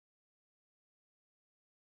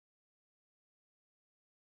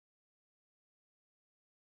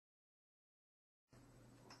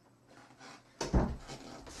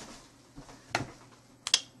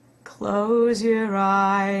Close your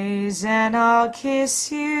eyes and I'll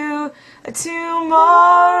kiss you. Tomorrow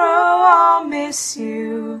I'll miss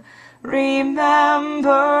you. Remember,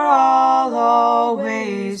 I'll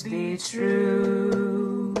always be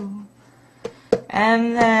true.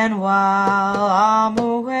 And then while I'm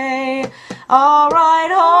away, I'll write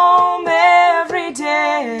home every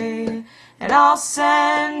day, and I'll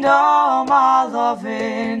send all my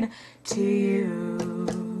loving to you.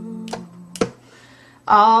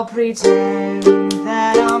 I'll pretend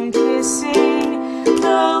that I'm kissing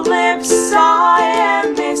the lips I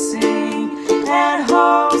am missing, and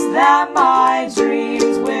hopes that my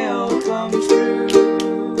dreams will come true.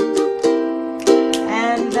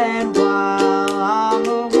 And then while I'm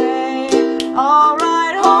away, I'll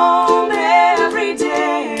write home every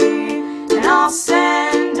day, and I'll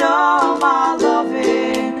send all my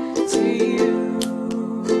loving to you.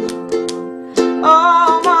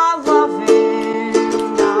 All my loving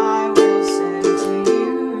I will send to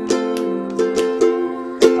you.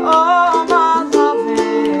 All my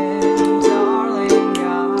loving, darling,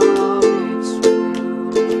 I'll be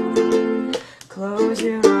true. Close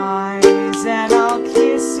your eyes and I'll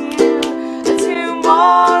kiss you.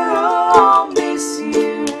 Tomorrow I'll miss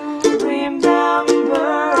you. Remember,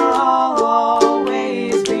 I'll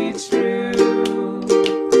always be true.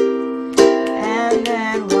 And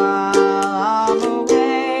then while I'm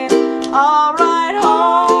away, I'll write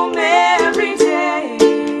home every day,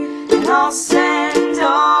 and I'll send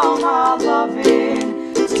all my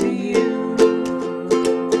loving to you.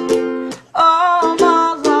 All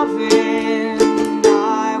my loving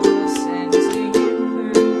I will send to you.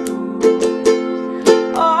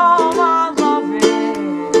 All my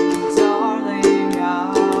loving, darling,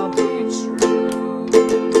 I'll be true.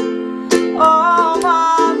 All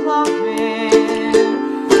my loving,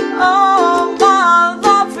 all my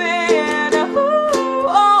loving, ooh,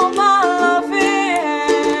 all my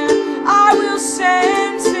loving I will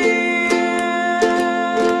send to you.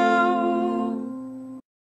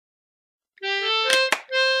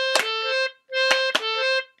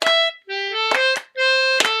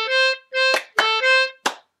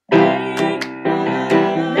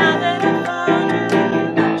 Now that I found you,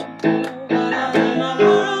 I let my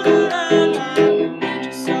world around you. Need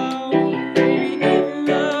you so, baby, even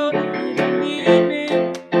though you don't need me,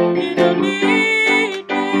 you don't need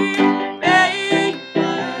me, babe.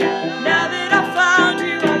 Now that I found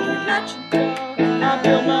you, I can't let you go. I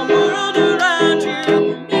built my world around you.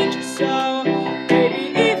 Need you so, baby,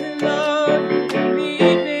 even though you don't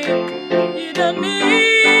need me, you don't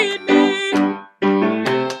need me.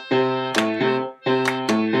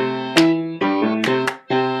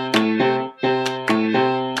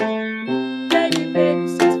 Baby,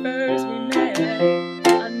 since first we met,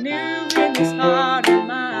 I knew in this heart of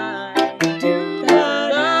mine, the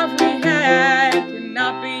love we had could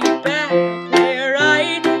not be better. Play it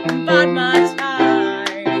right and bide my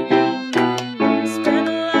time. Spent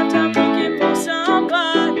a lifetime looking for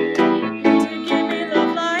somebody to give me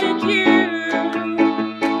love like you.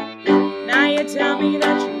 Now you tell me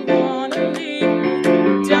that you wanna leave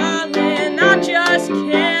me, darling, I just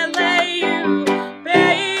can't let you,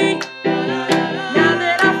 babe. Now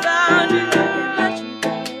that I found you, I can't let you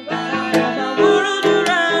go. I built my world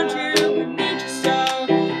around you, I need you so,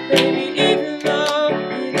 baby, even though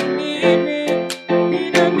you don't need me, you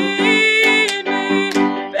don't need me,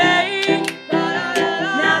 babe.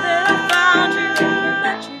 Now that I found you, I can't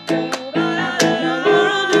let you go. I built my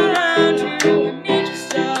world around you, I need you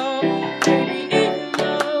so, baby, even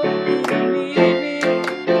though you don't need me,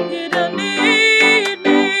 you don't need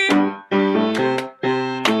me.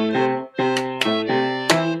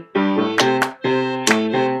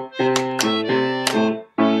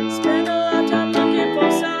 Spend a lifetime looking for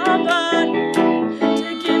somebody to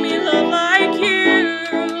give me love like you.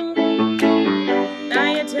 Now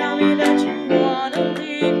you tell me that you wanna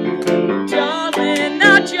leave me, darling, I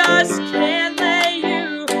just can't let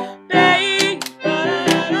you, babe.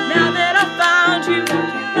 Now that I found you, I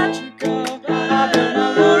can't let you go. I built my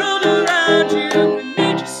world around you, I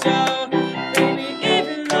need you so, baby,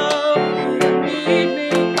 even though you don't need me,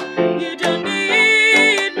 you don't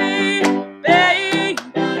need me, babe.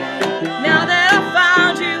 Now that I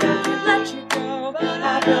found you, I can't let you go.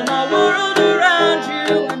 I built my world around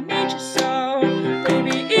you, I need you so,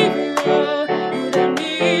 baby, even though you don't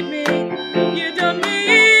need me, you don't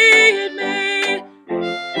need me.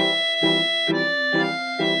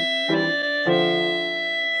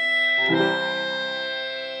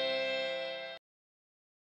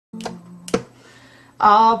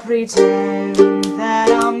 I'll pretend that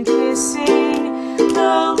I'm kissing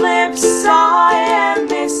the lips I am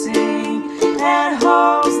missing, and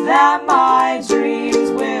hopes that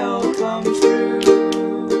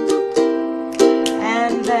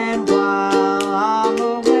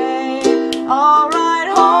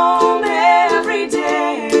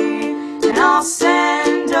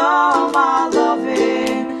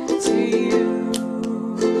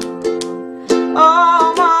Oh.